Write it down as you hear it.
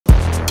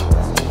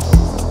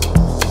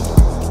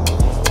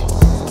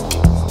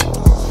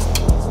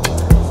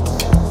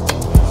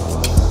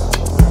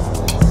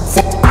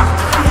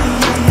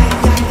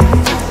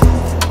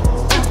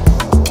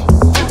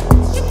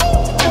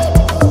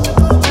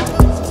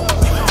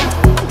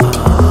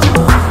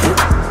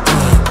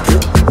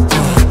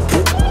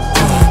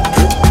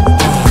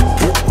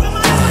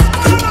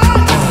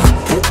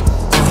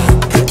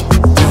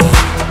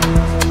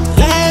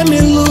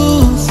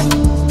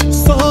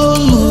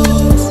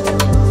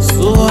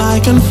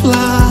can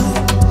fly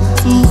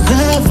to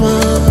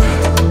heaven.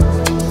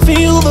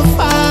 Feel the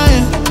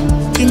fire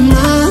in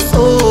my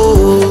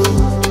soul,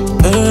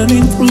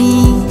 burning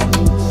through.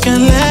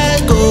 Can't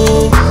let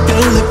go,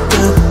 can't let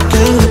go,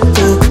 can't let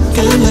go,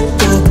 can't let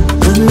go.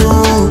 No,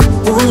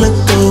 won't let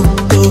go,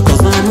 go.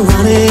 'Cause I'm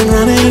running,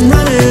 running,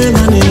 running,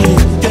 running.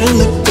 Can't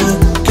let go,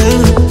 can't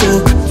let go,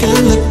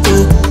 can't let go.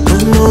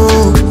 No,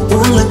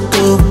 won't let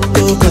go,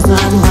 go. 'Cause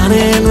I'm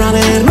running,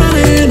 running,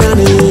 running,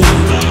 running.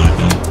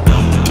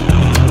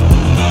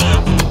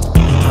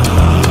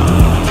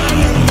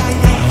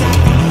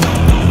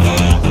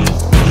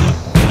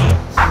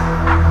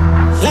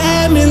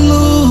 Let me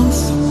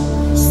loose,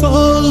 so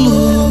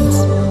loose,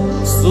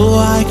 so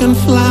I can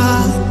fly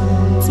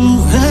to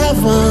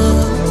heaven.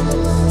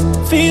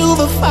 Feel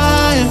the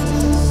fire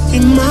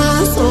in my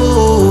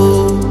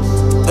soul,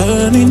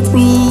 burning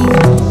through.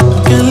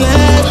 Can't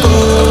let go,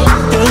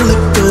 can't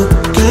let go,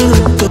 can't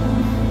let go.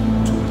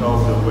 To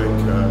help the work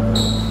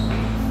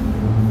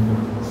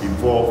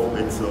evolve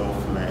itself,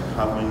 like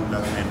having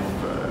that kind of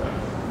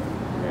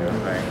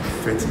like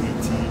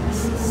fertility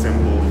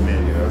symbol in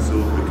it. So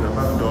the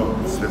Kelvin dog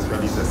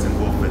specifically is a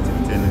symbol of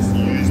fertility and is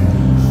used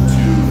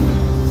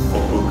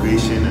for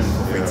procreation and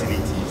for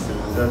fertility. So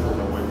that's what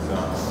the words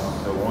are.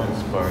 The one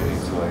inspired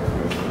into like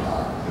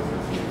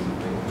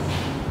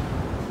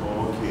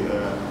okay,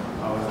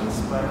 I was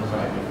inspired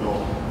by the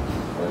dog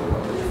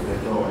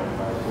and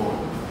by God.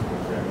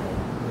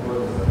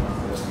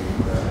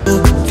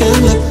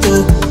 Can't let go,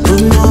 oh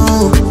no,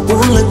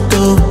 won't let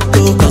go,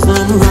 go. 'Cause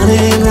I'm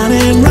running,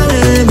 running,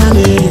 running,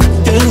 running.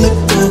 Can't let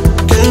go,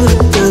 can't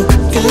let go,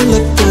 can't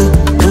let go,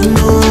 oh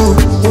no,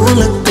 won't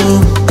let go,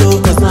 go.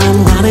 'Cause I'm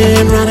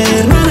running,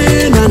 running,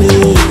 running,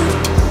 running.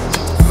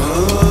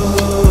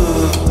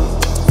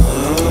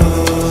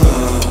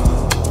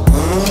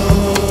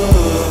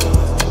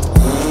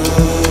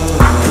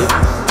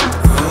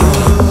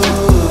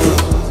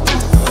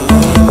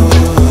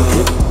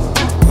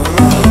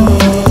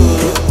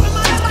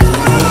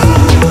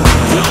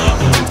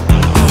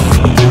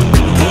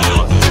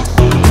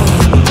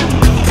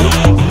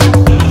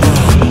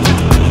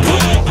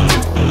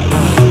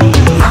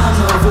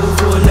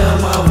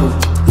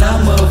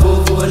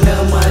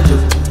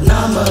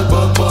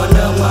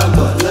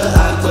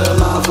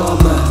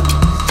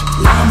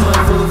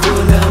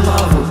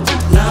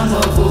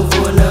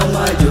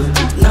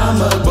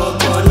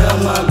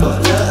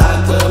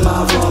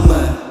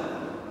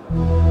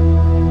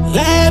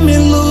 Let me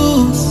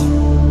loose,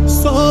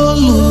 so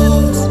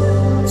loose,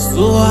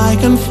 so I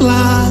can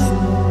fly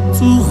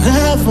to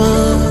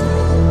heaven.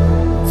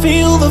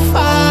 Feel the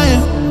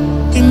fire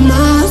in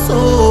my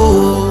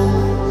soul,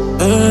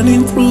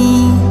 burning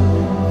through.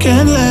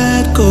 Can't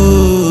let go.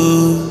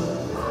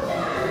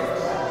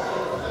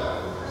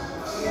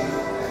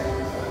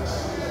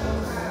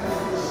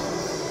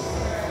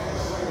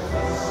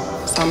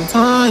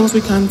 Sometimes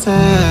we can't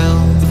tell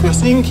if we're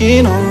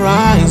sinking or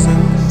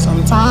rising.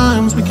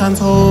 Sometimes we can't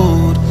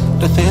hold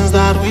the things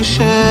that we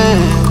share.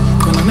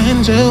 When an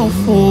angel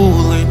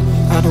falling,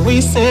 how do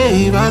we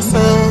save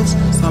ourselves?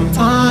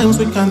 Sometimes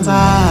we can't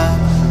have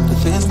the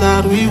things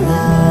that we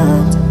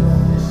want.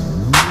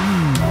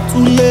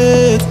 Too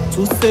late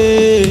to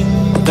say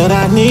that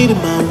I need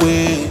my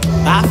way.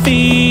 I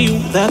feel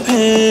the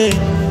pain,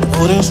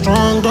 holding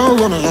strong, don't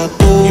wanna let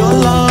go. Your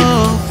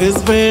love is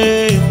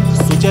vain,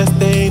 so just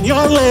stay in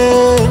your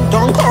lane.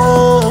 Don't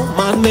call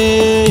my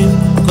name,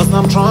 'cause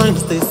I'm trying to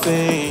stay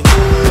sane.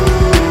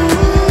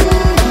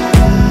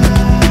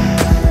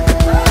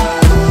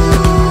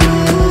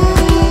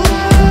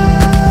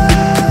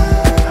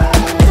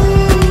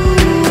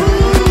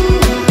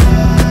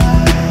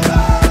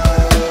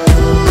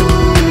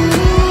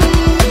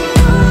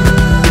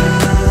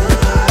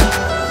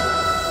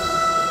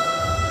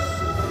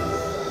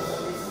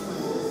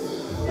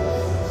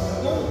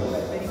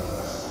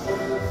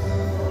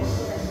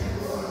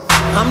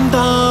 I'm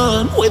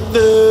done with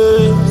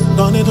this.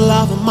 Don't need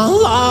love in my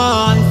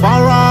life. I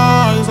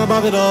rise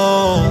above it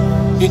all.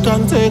 You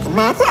can't take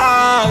my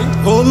pride.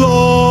 Oh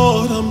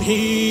Lord, I'm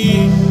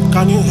here.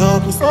 Can you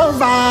help me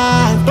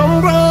survive? Don't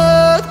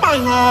break my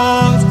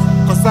heart,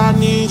 'cause I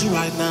need you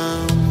right now.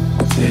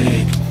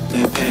 Take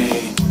the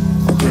pain,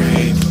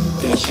 break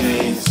the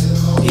chains,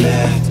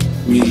 let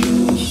me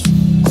loose,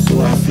 so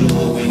I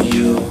flow in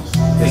you.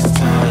 It's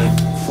time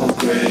for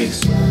grace,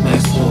 my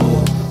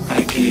soul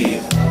I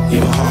give,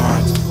 your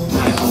heart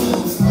my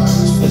own,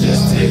 so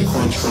just take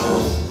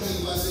control.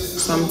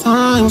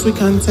 Sometimes we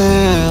can't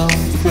tell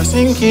if we're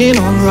sinking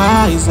or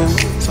rising.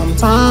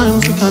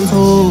 Sometimes we can't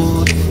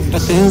hold the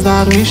things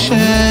that we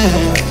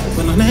share.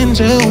 When an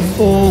angel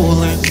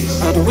falling,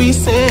 how do we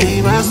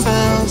save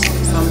ourselves?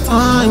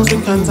 Sometimes we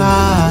can't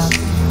have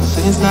the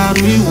things that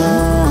we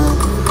want.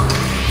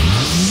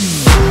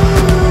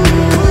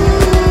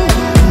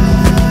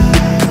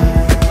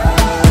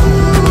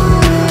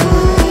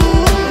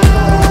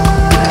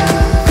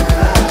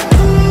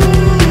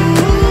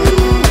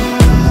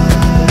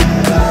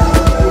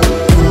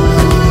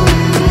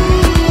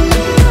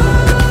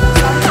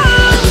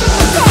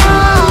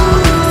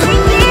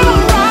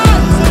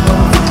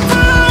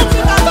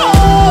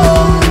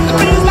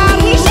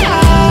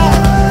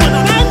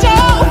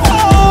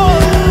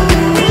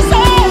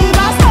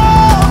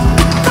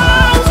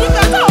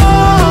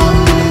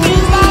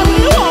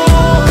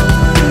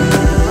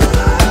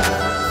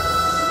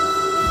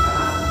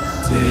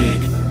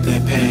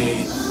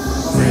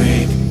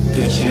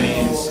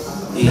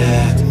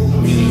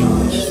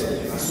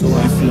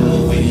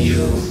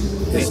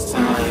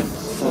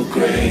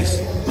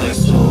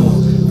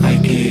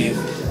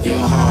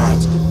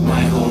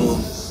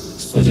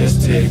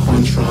 just take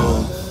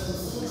control.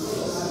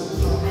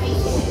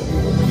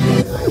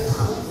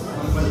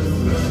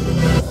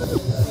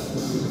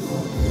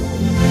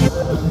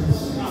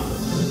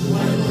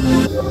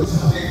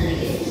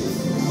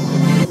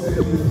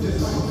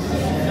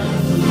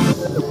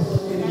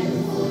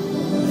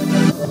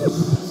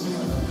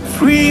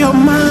 Free your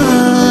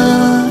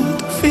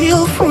mind,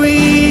 feel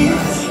free.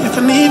 You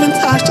can even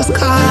touch the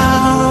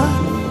sky.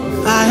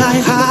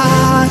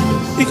 High.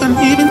 You can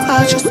even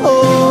touch your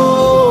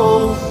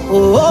soul.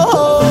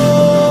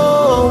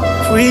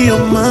 Free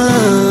your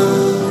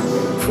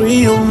mind,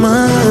 free your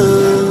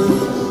mind.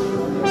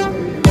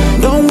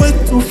 Don't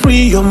wait to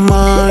free your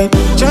mind,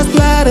 just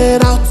let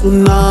it out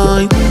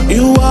tonight.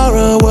 You are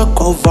a work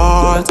of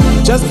art,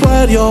 just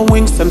spread your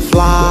wings and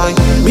fly.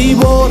 Be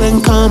bold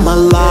and come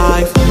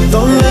alive,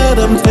 don't let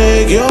them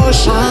take your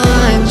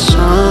shine,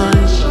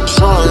 shine,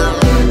 shine.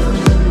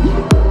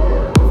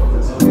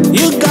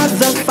 You got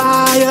the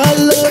fire,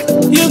 look,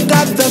 you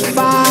got the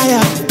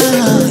fire,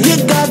 you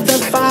got the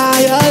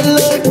fire,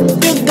 look,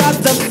 you got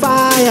the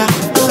fire,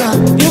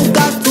 you've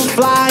got to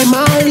fly,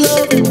 my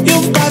love,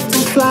 you've got to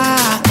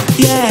fly,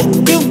 yeah,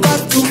 you've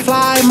got to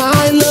fly,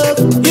 my love,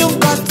 you've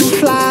got to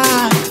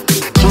fly.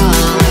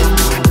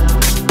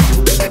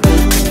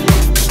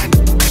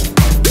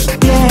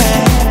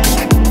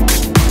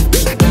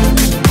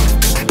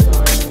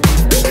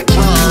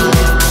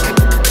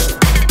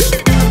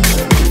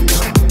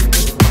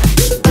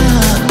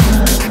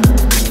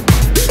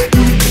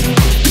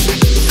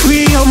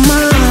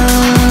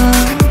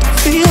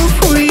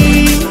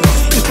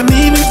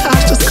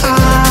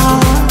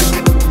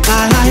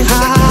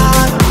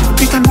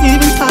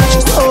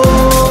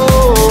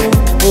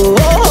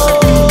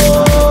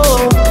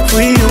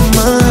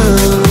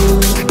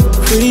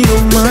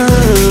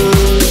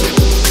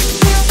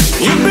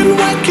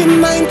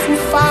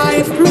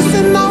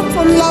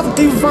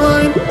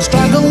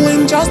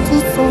 Struggling just to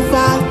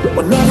survive,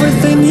 when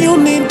everything you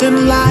need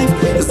in life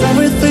is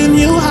everything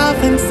you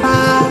have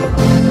inside,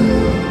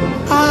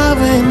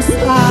 have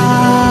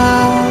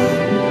inside.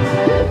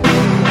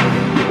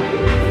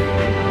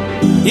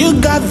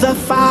 You got the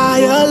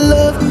fire,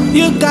 love,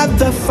 you got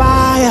the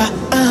fire,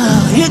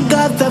 you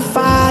got the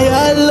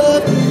fire,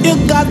 love, you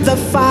got the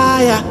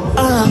fire,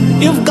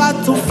 you've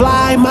got to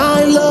fly,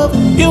 my love,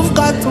 you've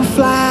got to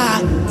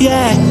fly,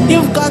 yeah,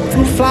 you've got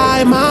to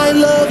fly, my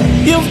love,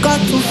 you've got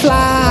to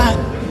fly.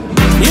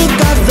 You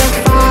got the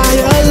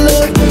fire,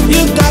 love,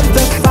 you got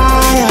the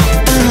fire,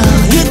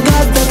 you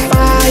got the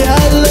fire,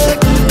 love,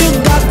 you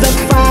got the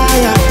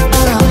fire,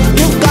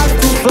 you've got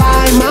to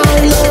fly, my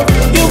love,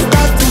 you've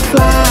got to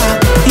fly,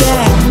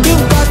 yeah,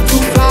 you've got to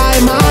fly,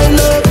 my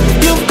love,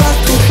 you've got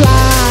to fly.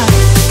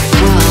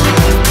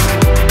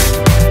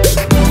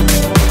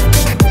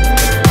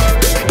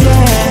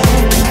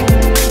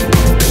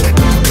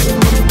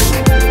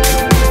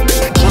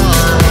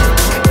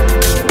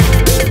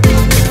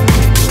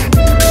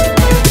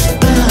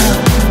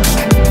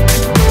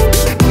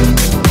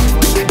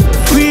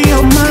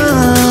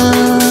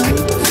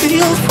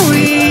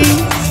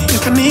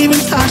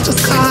 Touch the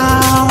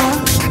sky,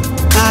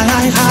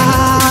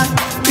 high.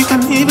 You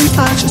can even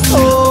touch your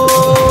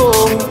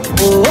soul.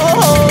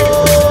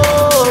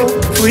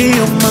 Free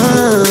your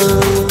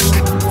mind,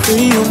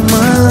 free your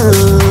mind.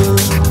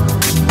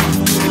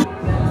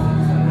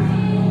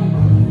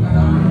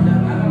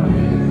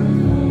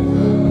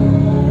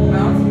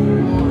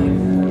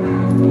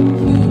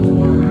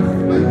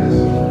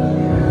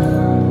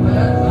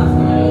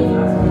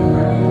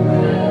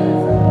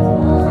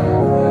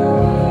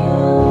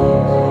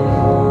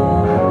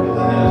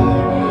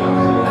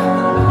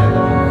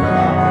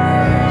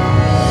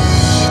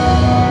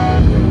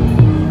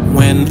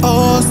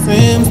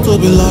 Seems to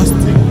be lost,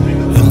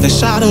 and the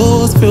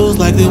shadows feels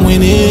like they're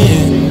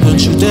winning. Don't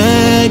you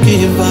dare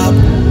give up.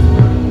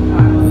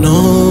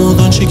 No,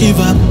 don't you give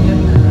up.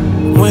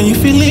 When you're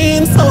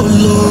feeling so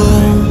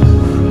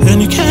low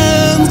and you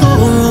can't go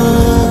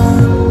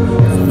on,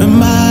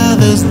 remember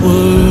these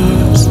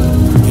words,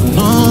 you're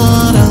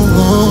not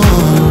alone.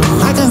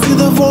 I can see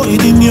the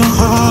void in your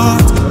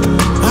heart,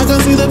 I can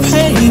see the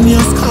pain in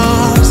your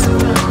scars,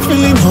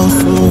 feeling all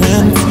so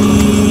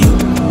empty,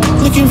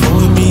 looking for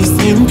a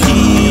missing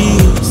piece.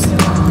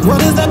 What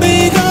is the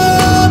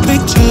bigger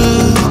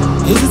picture?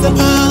 Is this a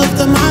part of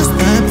the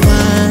master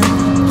plan?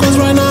 Cause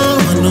right now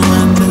I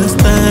don't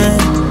understand.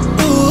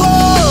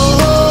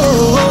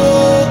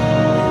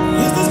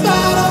 Is this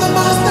part of the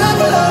master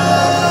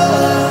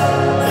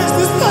plan? Is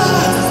this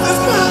part?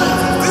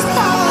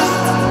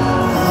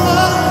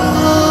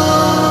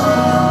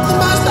 The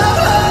master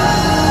plan.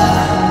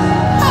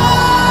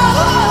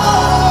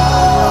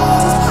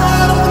 Is this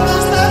part of the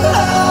master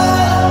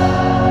plan?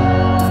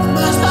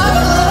 Master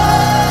plan.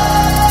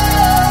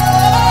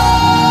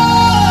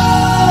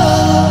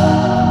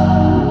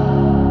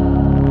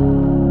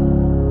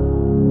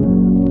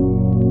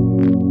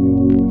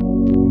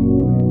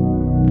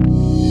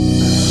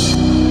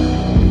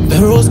 The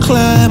road's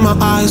clear, my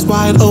eyes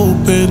wide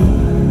open.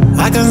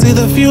 I can see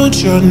the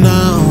future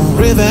now.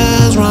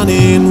 Rivers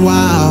running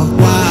wild,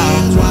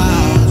 wild,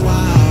 wild,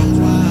 wild,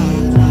 wild.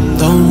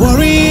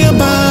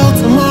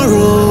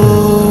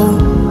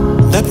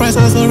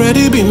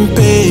 already been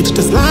paid.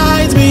 There's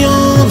light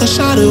beyond the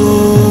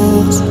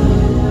shadows.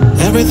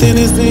 Everything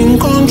is in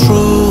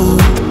control.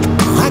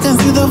 I can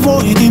see the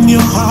void in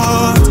your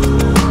heart.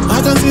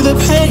 I can see the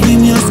pain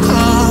in your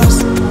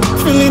scars.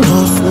 Feeling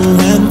awful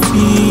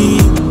empty,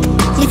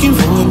 looking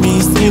for a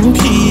missing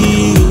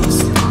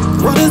piece.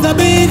 What is the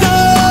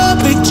bigger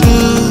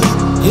picture?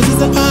 Is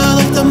this a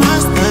part of the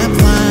master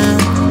plan?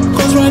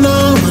 Cause right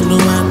now I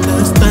don't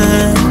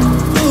understand.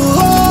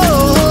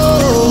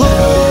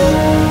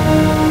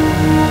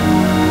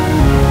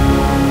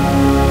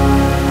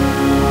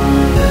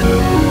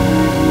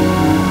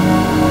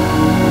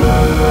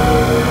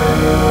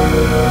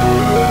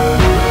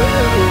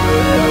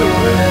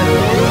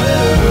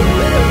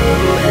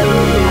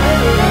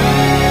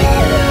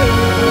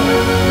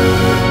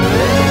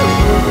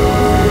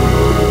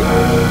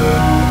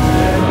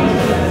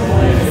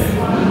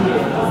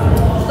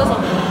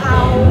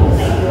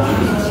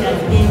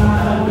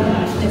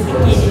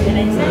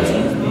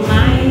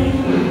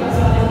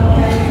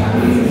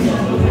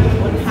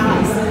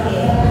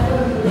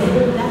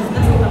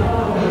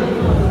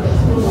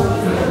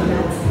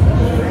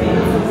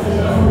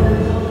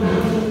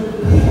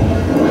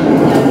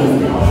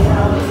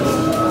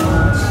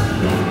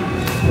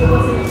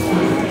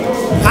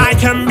 I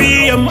can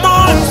be a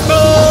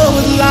monster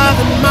with love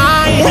in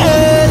my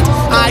head.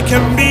 I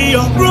can be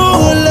a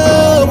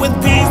ruler with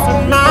peace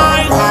in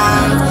my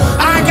heart.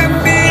 I can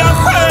be a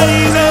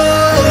crazy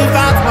if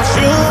that's what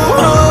you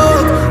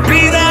want.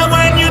 Be there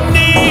when you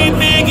need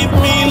me, give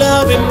me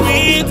love in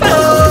return.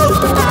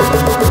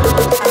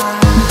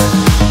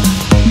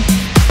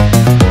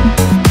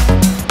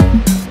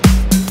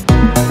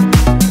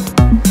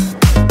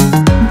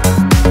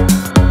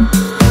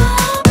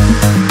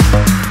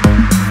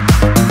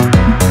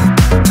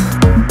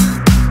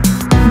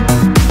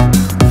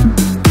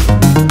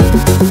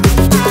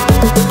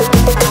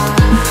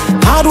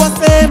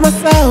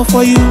 Myself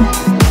for you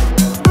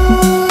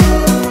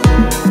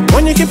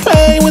when you keep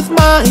playing with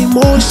my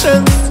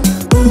emotions.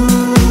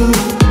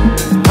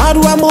 How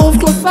do I move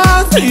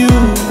closer to you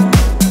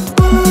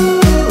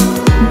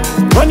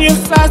when you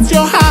set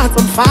your heart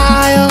on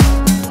fire?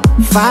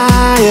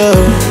 Fire,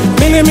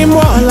 feeling me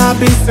more la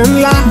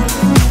bisinla.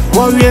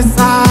 Warriors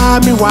are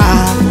me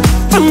wild.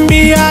 And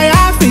be I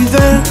have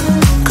either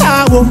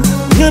kawo.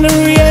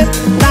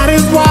 That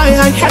is why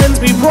I can't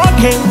be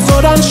broken.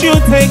 So don't you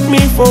take me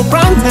for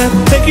granted.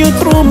 Take you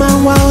through my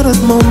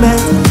wildest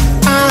moments.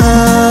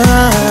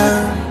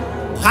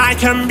 I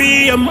can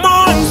be a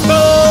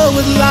monster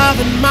with love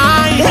in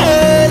my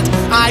head.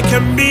 I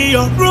can be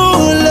a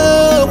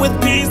ruler with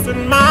peace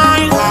in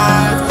my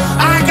heart.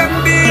 I can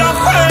be a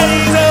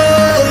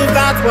crazy if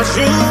that's what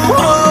you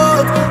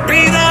want.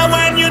 Be there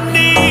when you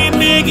need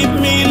me, give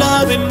me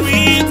love in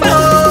return.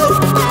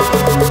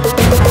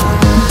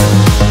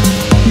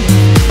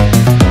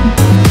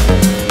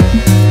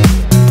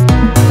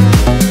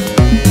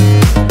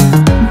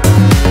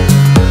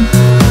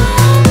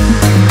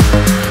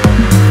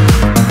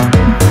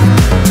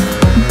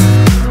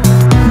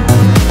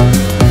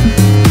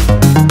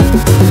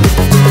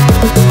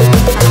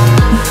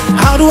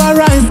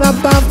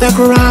 Above the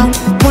ground,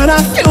 when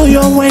I feel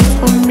your weight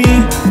on me,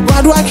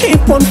 why do I keep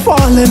on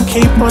falling,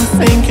 keep on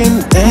sinking,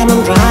 then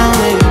I'm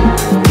drowning?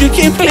 You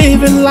keep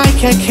living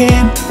like a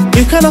king,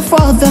 you can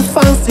afford the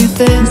fancy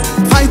things,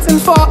 fighting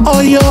for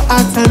all your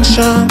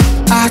attention,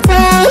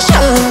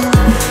 attention.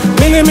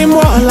 Feeling me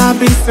more la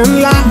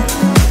bisinla,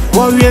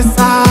 warriors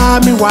are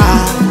me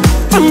wild.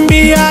 And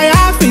be I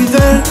have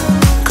either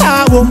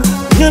kawo.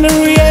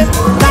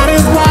 That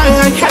is why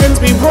I can't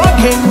be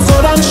broken.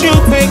 So don't you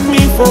take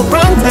me for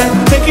granted.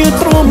 Take you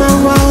through my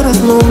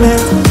wildest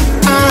moments.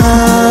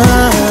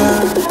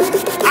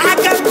 I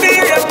can be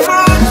a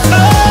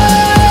monster.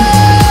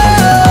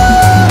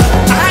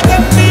 I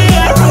can be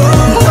a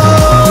ruler.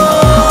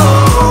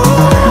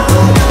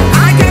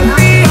 I can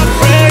be a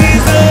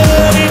crazy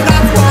if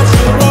that's what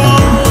you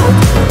want.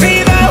 Be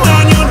there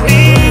when you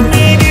need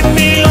me, give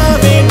me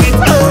love in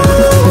return.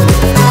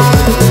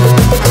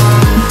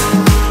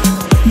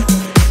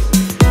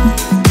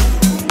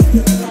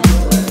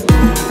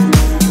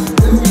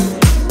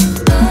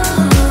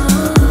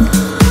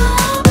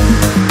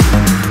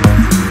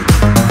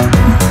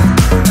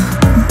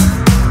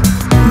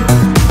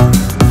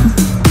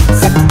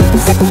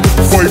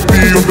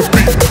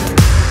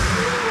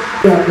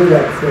 Yeah, I do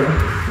that too.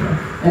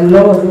 Yeah. And no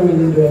one's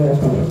really doing that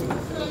for me.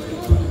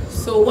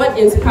 So what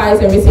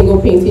inspires every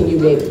single painting you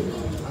make?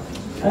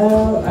 I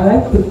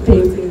like to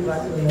painting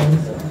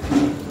Ghanaians, so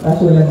that's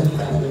what I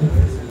inspire me.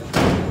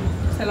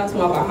 Tell us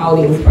more about how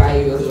they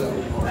inspire you as well.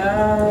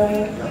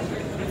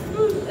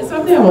 It's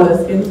something about the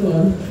skin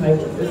tone. Like,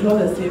 it's not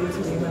the same to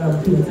me when I'm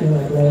painting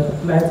like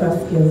lighter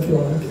skin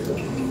tone. So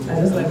I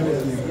just like the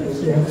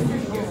skin tone.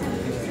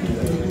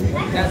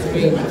 That's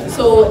great.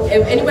 So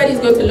if anybody's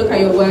going to look at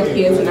your work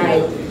here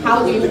tonight,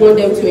 how do you want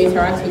them to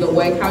interact with the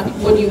work?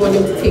 What do you want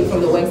them to take from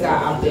the works that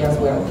are up there as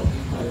well?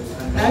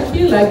 I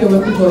actually like it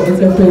when people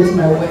interpret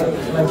my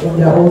work like in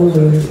their own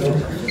way. So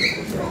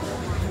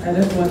I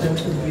just want them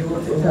to be able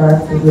to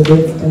interact with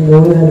it in the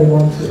way that they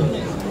want to.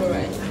 Alright.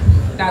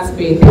 That's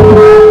great. Thank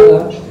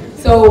you.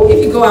 So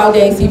if you go out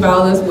there and see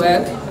Viola's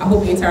work, I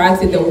hope you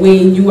interact it the way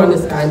you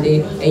understand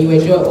it and you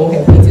enjoy all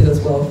her paintings as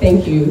well.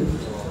 Thank you.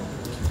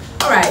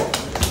 All right.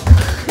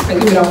 I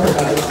give it up for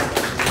guys.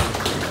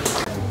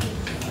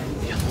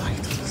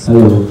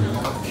 Hello.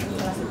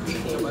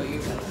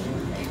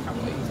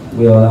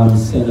 Well, I'm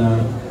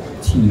Senna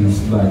Cheese,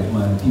 but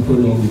my people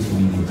know me to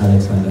be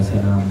Alexander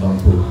Senna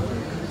Bampo.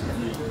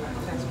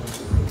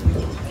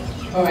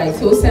 All right,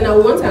 so Senna,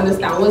 we want to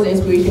understand what's the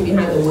inspiration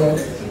behind the work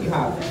you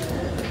have.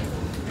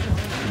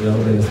 Well,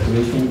 the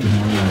inspiration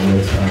behind my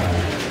works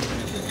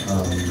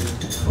are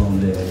from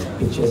the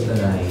pictures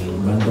that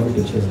random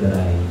pictures that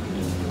I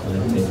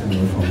collected,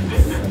 from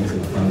friends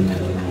and family,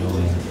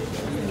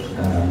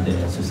 and the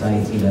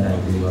society that I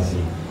grew up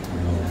in,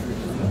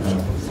 that kind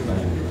of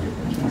inspired me.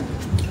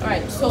 All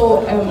right,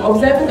 so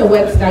observing the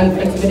works that you've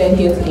exhibited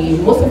here today,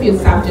 most of your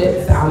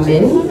subjects are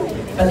men,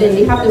 but then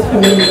they have this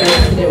community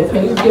edge to them.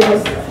 Can you give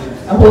us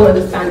a whole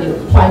understanding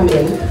of why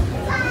men?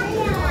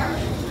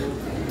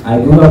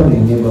 I grew up in a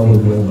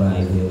neighborhood whereby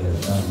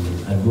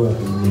I grew up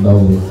in a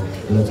neighborhood with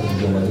lots of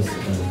boys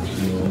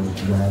and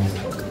guys,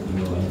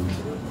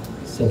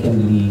 and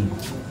secondly,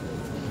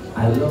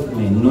 I love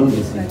men,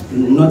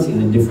 not in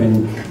a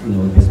different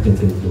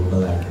perspective though, but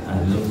like I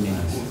love men.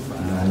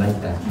 I like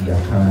that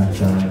their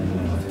character.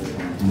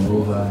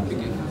 Moreover,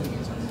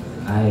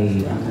 I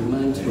am a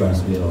man too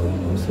as well.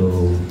 So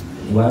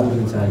why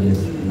wouldn't I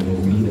just be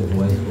the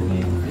voice for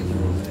men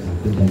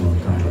and put them on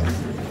canvas?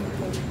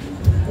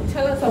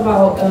 Tell us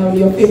about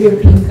your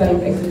favorite piece that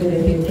you've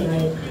exhibited here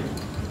tonight.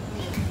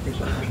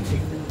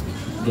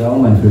 They are all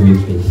my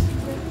favorite pieces.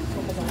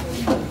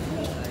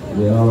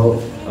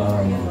 Well,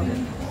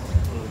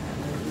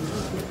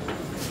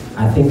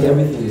 I think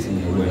everything is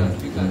in the work,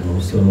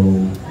 so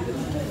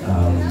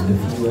the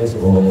viewers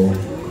or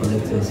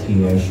collectors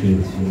here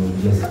should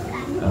just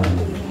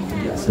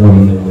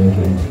observe the work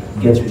and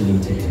get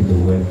related to the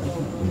work,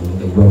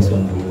 the works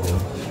on the wall.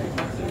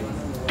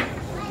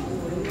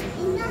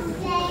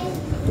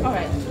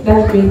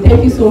 That's great.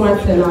 Thank you so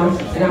much, Senna.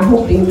 And I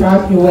hope they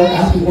interact your work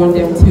as we want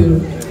them to.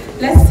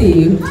 Let's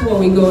see where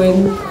we're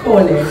going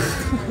for next.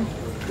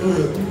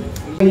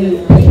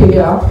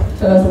 Peculiar.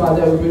 Tell us about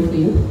them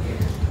briefly.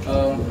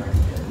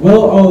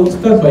 Well, I'll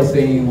start by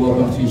saying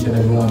welcome to each and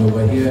everyone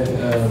over here.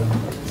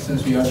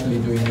 Since we're actually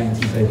doing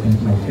 90s, I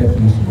think my cap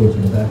needs to go to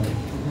the back.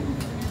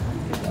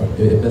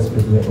 Okay, that's the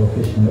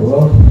occasion.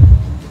 Well,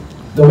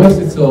 the works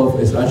itself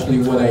is actually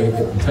what I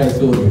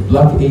titled the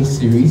Black Age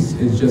series.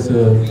 It's just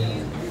a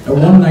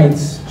one-night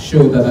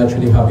show that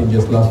actually happened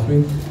just last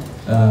week.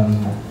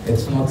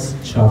 It's not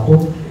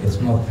charcoal, it's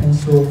not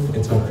pencil,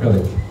 it's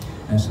acrylic.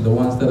 And so the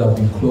ones that have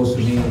been close to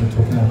me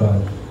talking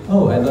about,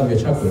 oh, I love your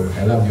charcoal,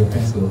 I love your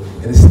pencil.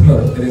 It is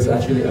not, it is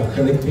actually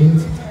acrylic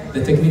paint.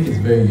 The technique is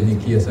very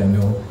unique, yes, I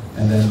know.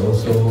 And then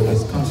also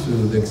it comes to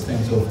the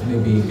extent of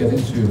maybe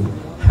getting to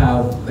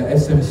have the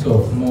essence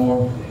of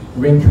more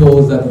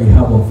wrinkles that we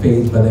have on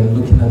face, but then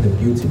looking at the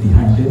beauty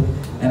behind it.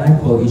 And I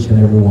call each and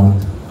every one,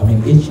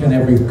 each and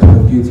every kind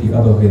of beauty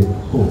out of it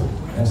cool.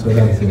 And so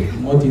that's it.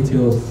 More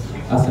details,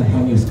 as and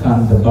when you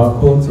scan the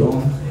barcodes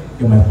on,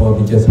 you might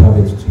probably just have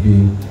it to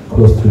be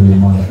close to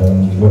my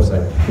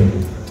website. Thank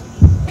you.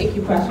 Thank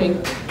you, Patrick.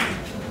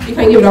 You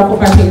can give it up for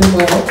Patrick as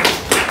well.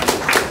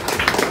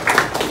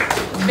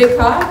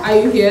 Vika, are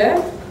you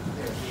here?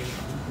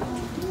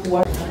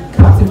 What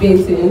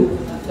captivating?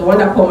 The one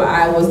that caught my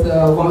eye was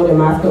the one with the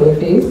mask on your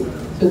face.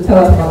 So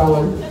tell us about that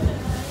one.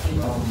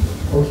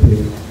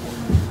 Okay.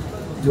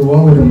 The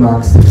one with the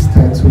mask is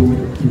titled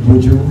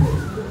Iboju,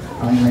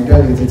 and my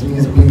dialect, it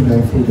means being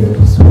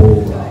blindfolded. So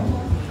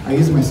I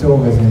use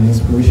myself as an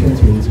inspiration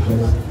to it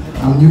because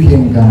I'm new here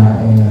in Ghana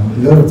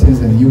and a lot of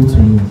things are new to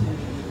me.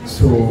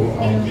 So,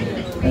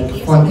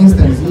 like for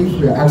instance, if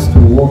we are asked to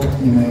walk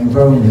in an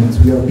environment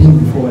we have been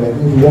before, like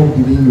maybe walk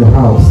within your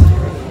house,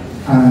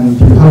 and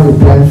you have a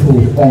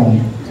blindfold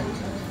on,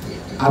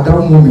 at that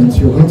moment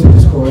you're going to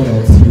discover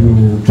that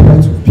you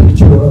try to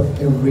picture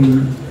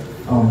every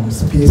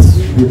space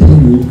within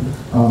you.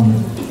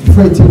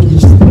 Before you take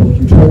each step,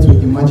 you try to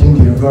imagine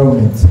the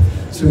environment.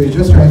 So you're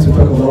just trying to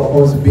talk about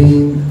us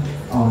being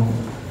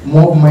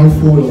more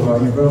mindful of our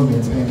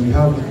environment, and we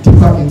have a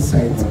deeper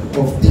insight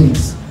of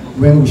things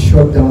when we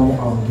shut down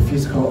the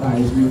physical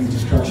eyes, maybe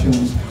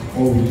distractions,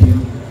 or within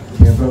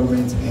the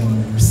environment,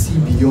 and we see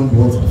beyond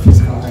what the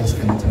physical eyes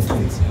can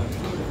interpret.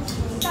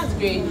 That's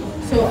great.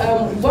 So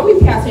when we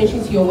pay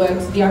attention to your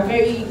works, they are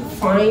very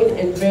fine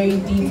and very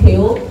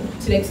detailed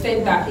to the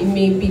extent that it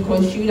may be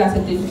construed as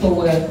a digital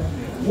work.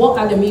 What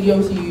are the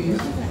mediums you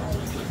use?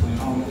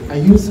 I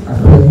use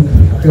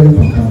acrylic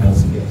on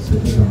canvas here, so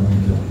these are my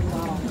medium.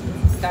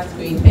 That's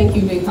great. Thank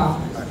you, Vika.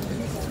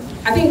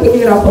 I think we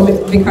give it up for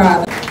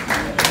Vika.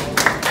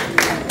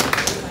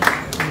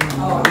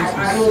 Oh,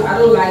 I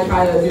don't like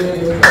how you're doing it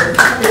because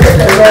it's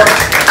a lot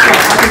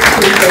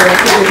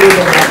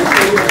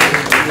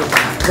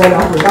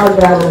wonderful.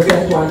 That was the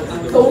first one.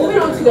 So moving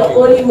on to the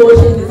only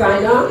motion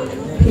designer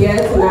here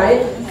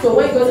tonight. So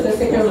when you go to the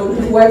second room,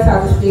 his works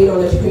are displayed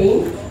on the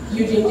screen.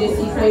 Eugene JC,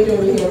 can you join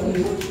me here,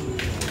 please?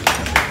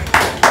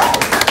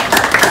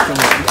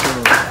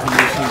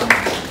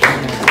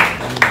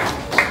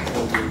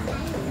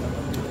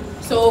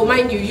 So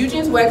mind you,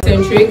 Eugene's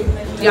work-centric.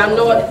 They are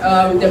not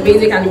the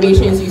basic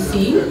animations you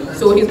see.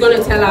 So he's going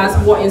to tell us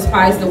what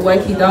inspires the work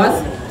he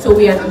does. So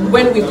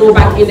when we go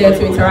back in there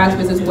to interact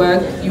with his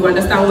work, you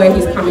understand where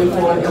he's coming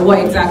from and what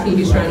exactly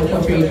he's trying to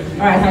portray. All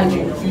right,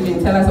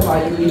 Eugene, tell us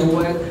about you, your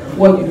work,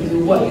 what you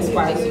do, what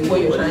inspires you,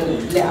 what you're trying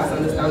to let us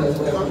understand as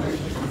well.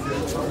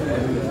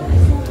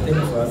 Thank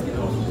you for asking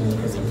me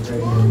because I'm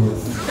very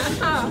nervous.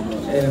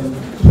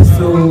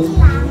 So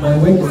my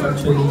work is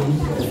actually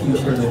a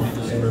fusion of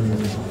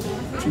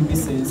trippy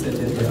scenes and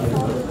then the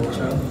African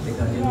culture, the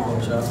Ghanaian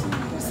culture.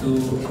 So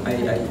I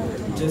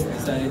just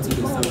decided to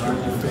do something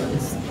different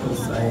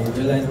because I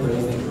realized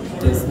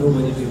there's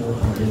nobody doing what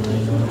I'm doing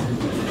right now.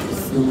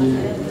 So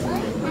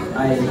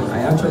I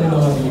actually don't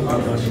have any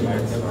background in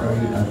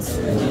contemporary arts. I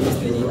didn't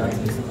study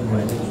artists before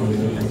I did.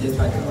 I just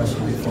had a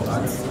passion for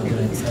arts and then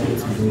I decided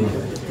to do it.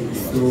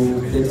 So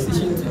the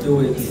decision to do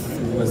it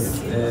was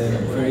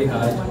very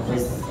hard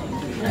because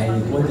I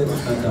wanted to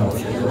stand out,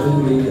 and the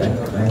only way I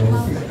thought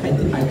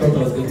I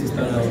was going to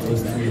stand out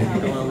was to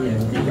come out and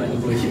do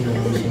animation and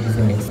motion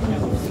designs.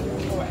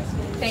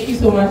 Thank you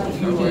so much,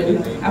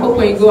 Eugene. I hope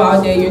when you go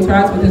out there, you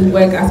interact with his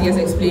work as he has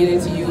explained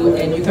it to you,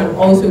 and you can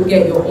also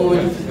get your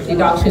own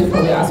deductions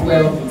from it as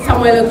well.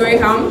 Samuel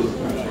Graham,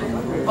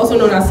 also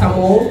known as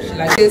Samo,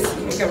 like this.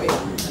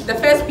 The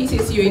first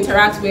pieces you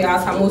interact with are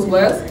Samo's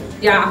works.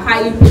 They are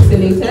highly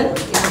pixelated,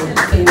 if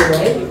I'm saying it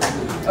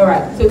right. All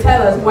right, so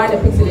tell us why the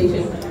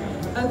pixelation?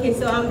 Okay,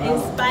 so I'm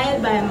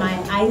inspired by my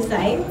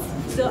eyesight.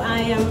 So I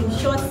am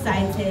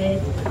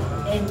short-sighted,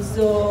 and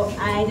so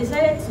I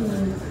decided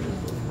to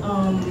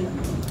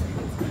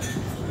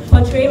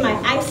portray my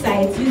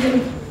eyesight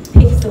using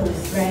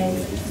pixels, right?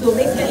 So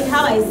basically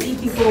how I see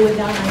people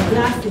without my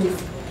glasses.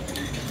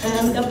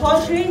 The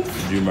portrait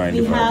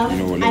we have,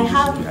 I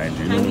have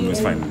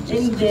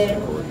in there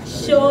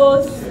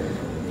shows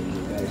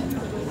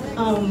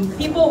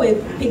people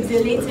with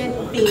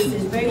pixelated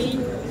faces, very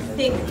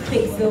thick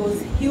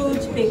pixels,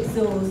 huge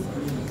pixels,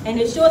 and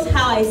it shows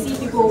how I see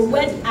people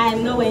when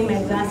I'm not wearing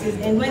my glasses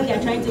and when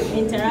they're trying to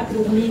interact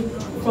with me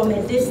from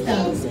a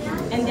distance.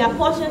 And there are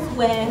portions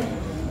where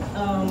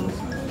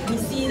we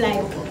see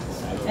like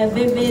a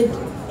vivid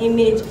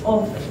image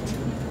of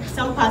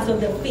some parts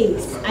of the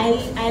face.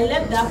 I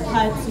left that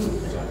part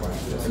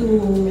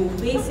to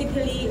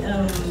basically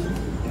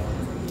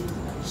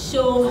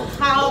show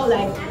how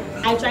like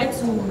I try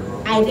to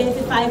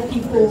identify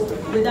people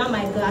without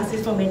my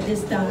glasses from a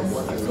distance.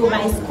 So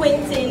by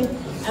squinting,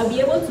 I'll be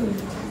able to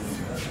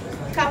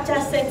capture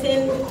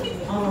certain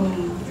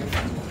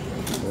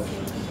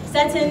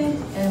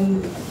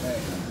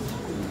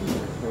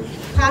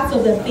parts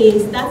of the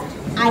face that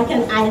I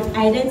can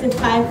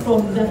identify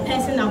from the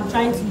person I'm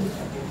trying to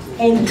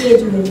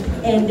engage with,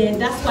 and then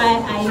that's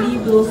why I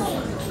leave those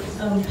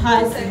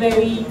parts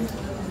very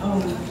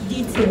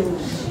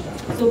detailed.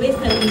 So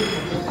basically,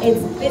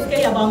 it's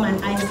basically about my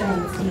eyesight.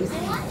 Yes.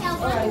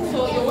 Alright,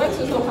 so your works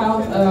also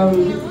have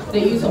the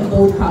use of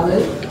bold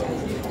colors.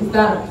 Is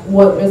that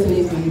what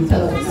resonates with you?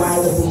 Tell us why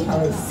the bold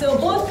colors. So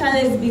bold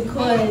colors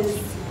because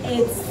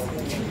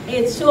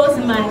it shows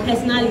my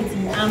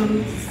personality.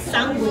 I'm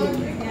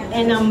sanguine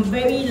and I'm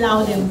very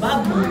loud and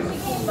bubbly.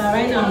 But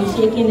right now I'm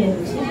shaking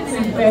and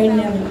very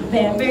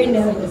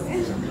nervous.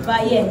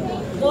 But yeah,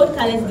 bold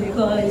colors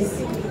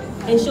because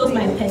it shows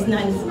my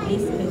personality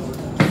basically.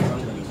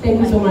 Thank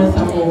you so much,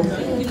 Sarpong.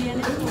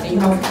 And you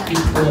have to speak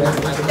for us.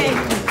 Thank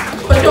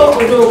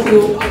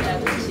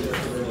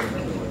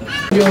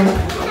you.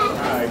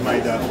 Hi,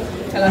 Myda.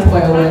 Tell us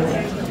about your work.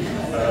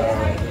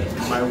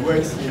 My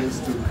work seems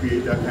to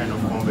create that kind of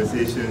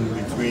conversation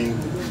between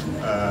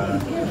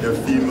the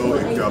female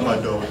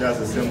Ecuador, that's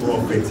a symbol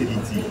of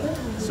fertility.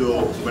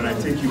 So when I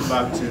take you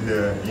back to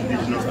the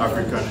indigenous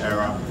African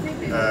era,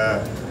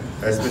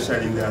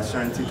 especially in the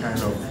Ashanti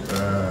kind of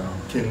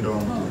kingdom,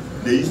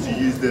 they used to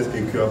use this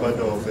Ecuador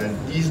dolls, and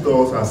these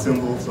dolls are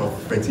symbols of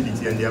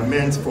fertility and they are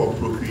meant for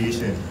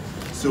procreation.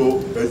 So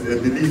there's a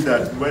belief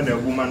that when a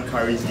woman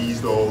carries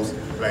these dolls,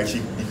 like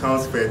she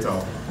becomes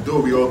fertile,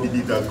 though we all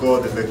believe that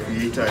God is the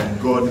creator and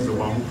God is the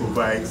one who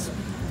provides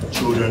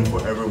children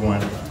for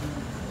everyone.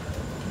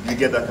 You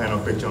get that kind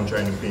of picture I'm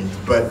trying to paint.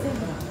 But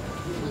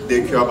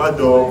the Ecuador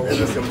doll is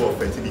a symbol of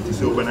fertility.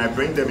 So when I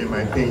bring them in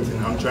my painting,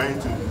 I'm trying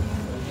to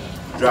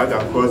drag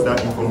across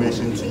that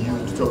information to you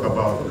to talk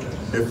about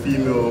the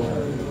female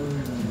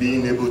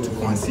being able to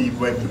conceive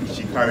when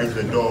she carries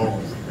the doll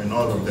and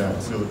all of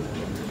that. So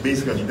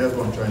basically, that's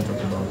what I'm trying to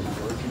talk about.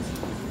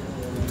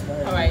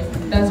 All right,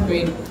 that's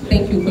great.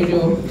 Thank you,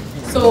 Kojo.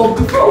 So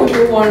before we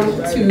move on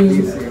to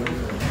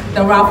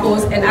the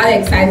raffles and other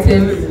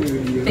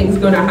exciting things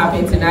gonna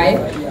happen tonight,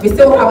 we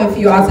still have a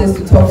few artists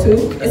to talk to.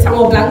 Is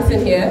Samuel Blanks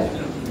in here?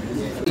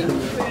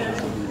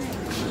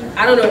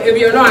 I don't know, if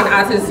you're not an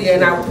artist here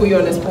and I put you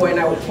on the spot and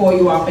I will call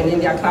you up and then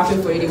they're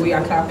clapping for you the way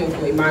you're clapping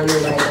for Emmanuel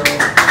right now.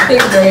 I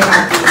think it's very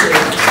happy here.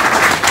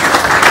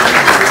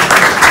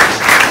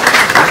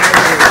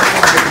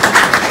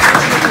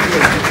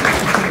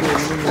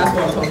 That's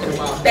what I'm talking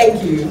about.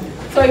 Thank you.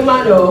 So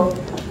Emmanuel,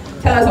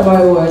 tell us about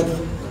your work.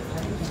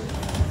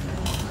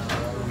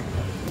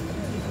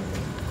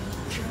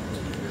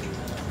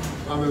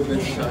 I'm a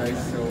bit shy,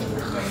 so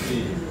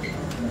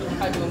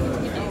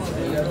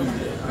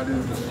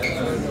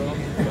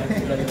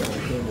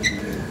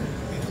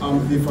I'm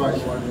Viva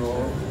Iwano,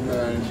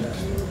 and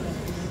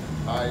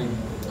I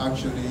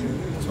actually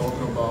talk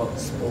about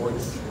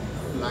sports,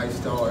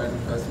 lifestyle,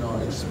 and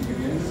personal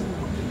experience.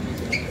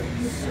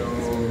 So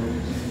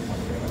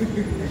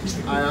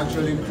I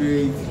actually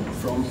create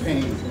from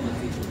pain,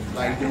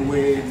 like the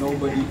way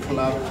nobody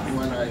clapped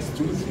when I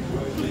stood.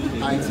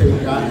 I take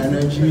that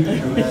energy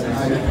and then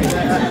I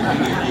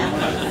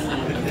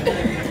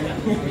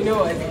paint. You know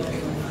what?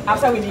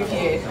 After we leave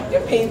here,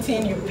 the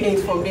painting you paint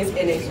from this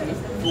energy,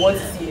 you want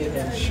to see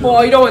it. Sure.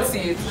 Or you don't want to see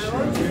it.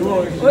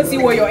 Sure. You want to see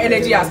what your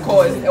energy has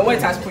caused and what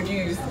it has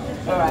produced.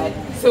 Alright.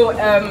 So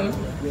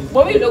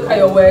when we look at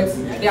your works,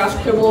 there are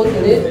scribbles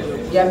in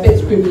it. They are a bit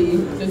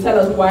scribbly. So tell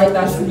us why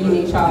that should be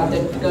nature,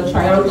 the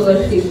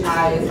triangular shaped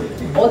eyes,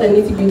 all the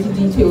nitty-gritty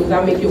details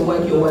that make your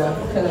work your work.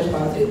 Tell us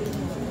about it.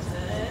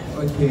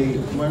 Okay,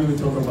 when we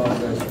talk about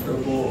the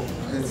scribble,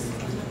 it's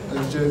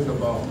just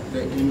about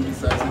the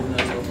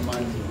indecisiveness of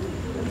man.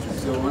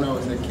 So when I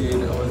was a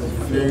kid, I was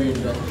very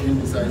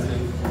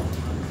indecisive.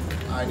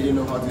 I didn't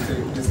know how to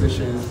take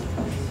decisions.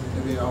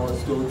 Maybe I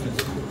was told to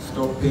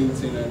stop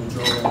painting and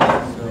drawing.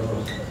 So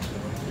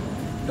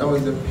that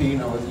was the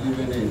pain I was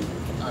living in.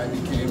 I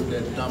became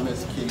the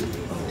dumbest kid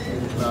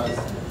in class.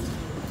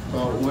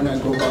 But when I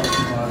go back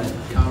to my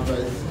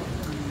canvas,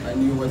 I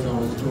knew what I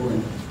was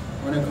doing.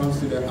 When it comes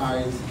to the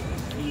eyes,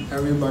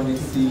 everybody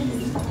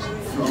sees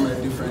from a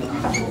different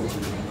angle.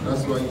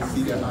 That's why you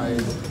see the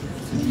eyes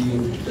to be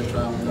the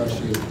triangular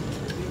shape.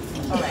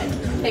 Alright,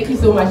 thank you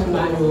so much,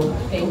 Emmanuel.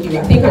 Thank you.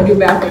 I think I'll do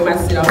better for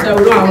myself. So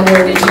we don't have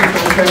more than you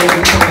from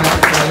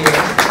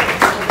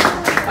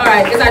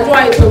Alright, is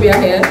Adjoa Ethiopia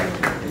here?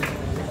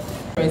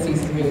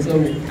 So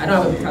I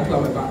don't have a tattoo on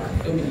my back,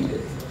 don't believe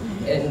it.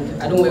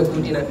 And I don't wear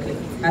good in acrylic,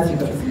 as you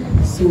can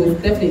see. So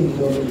definitely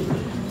don't believe it.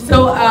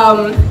 So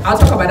I'll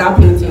talk about that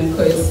painting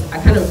because I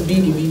kind of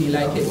really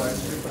like it.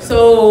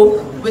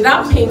 So with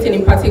that painting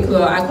in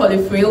particular, I call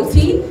it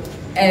frailty.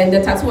 And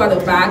the tattoo at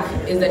the back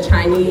is the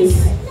Chinese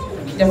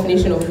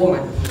definition of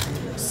woman.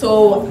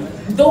 So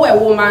though a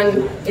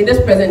woman, in this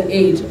present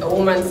age, a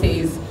woman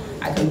says,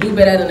 I can do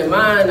better than a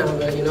man,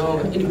 I'm a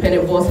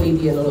independent boss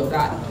lady and all of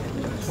that.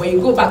 When you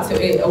go back to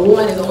it, a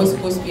woman is always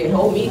supposed to be a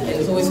helpmate and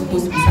is always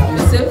supposed to be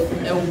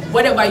submissive. And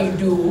whatever you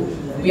do,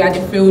 we are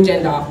the frail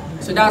gender.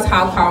 So that's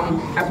how come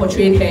I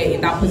portrayed her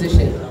in that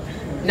position.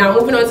 Now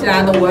moving on to the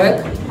other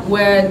work,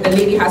 where the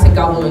lady has a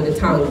gavel on the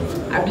tongue.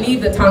 I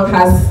believe the tongue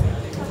has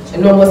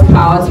enormous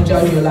power to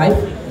judge your life.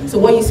 So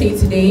what you say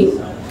today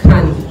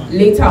can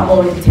later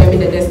on determine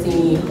the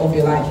destiny of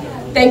your life.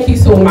 Thank you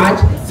so much.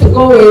 So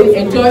go in,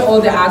 enjoy all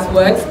the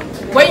artworks.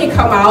 When you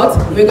come out,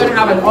 we're going to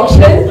have an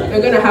auction,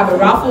 we're going to have a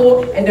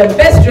raffle, and the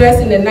best dress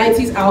in the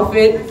 90s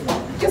outfit,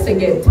 just a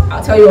gift.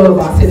 I'll tell you all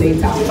about it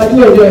later. But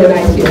do enjoy your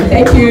night here.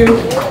 Thank you.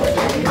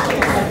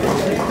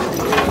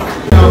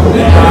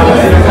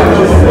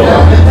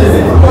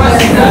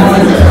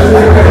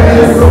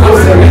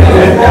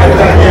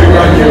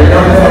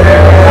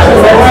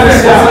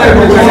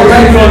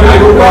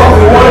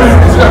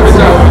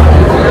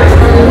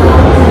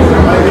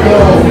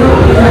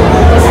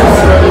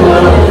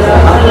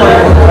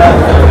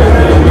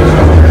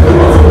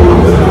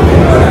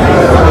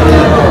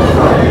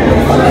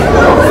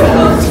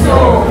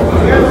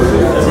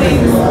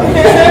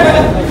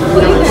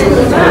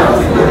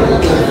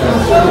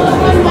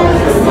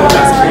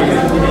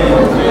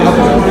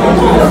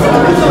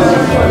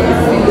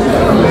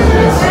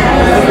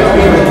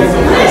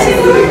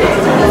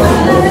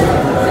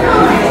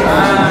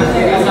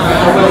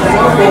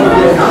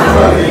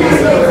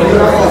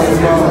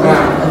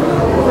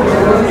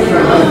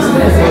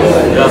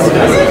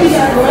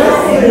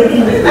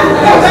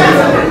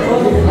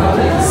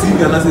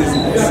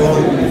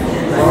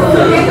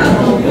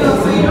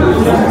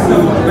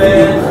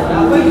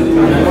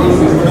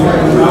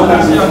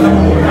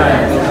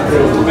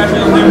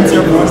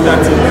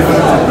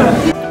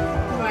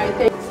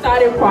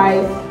 Starting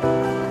price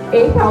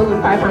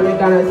 8,500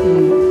 Ghana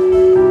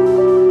cedis.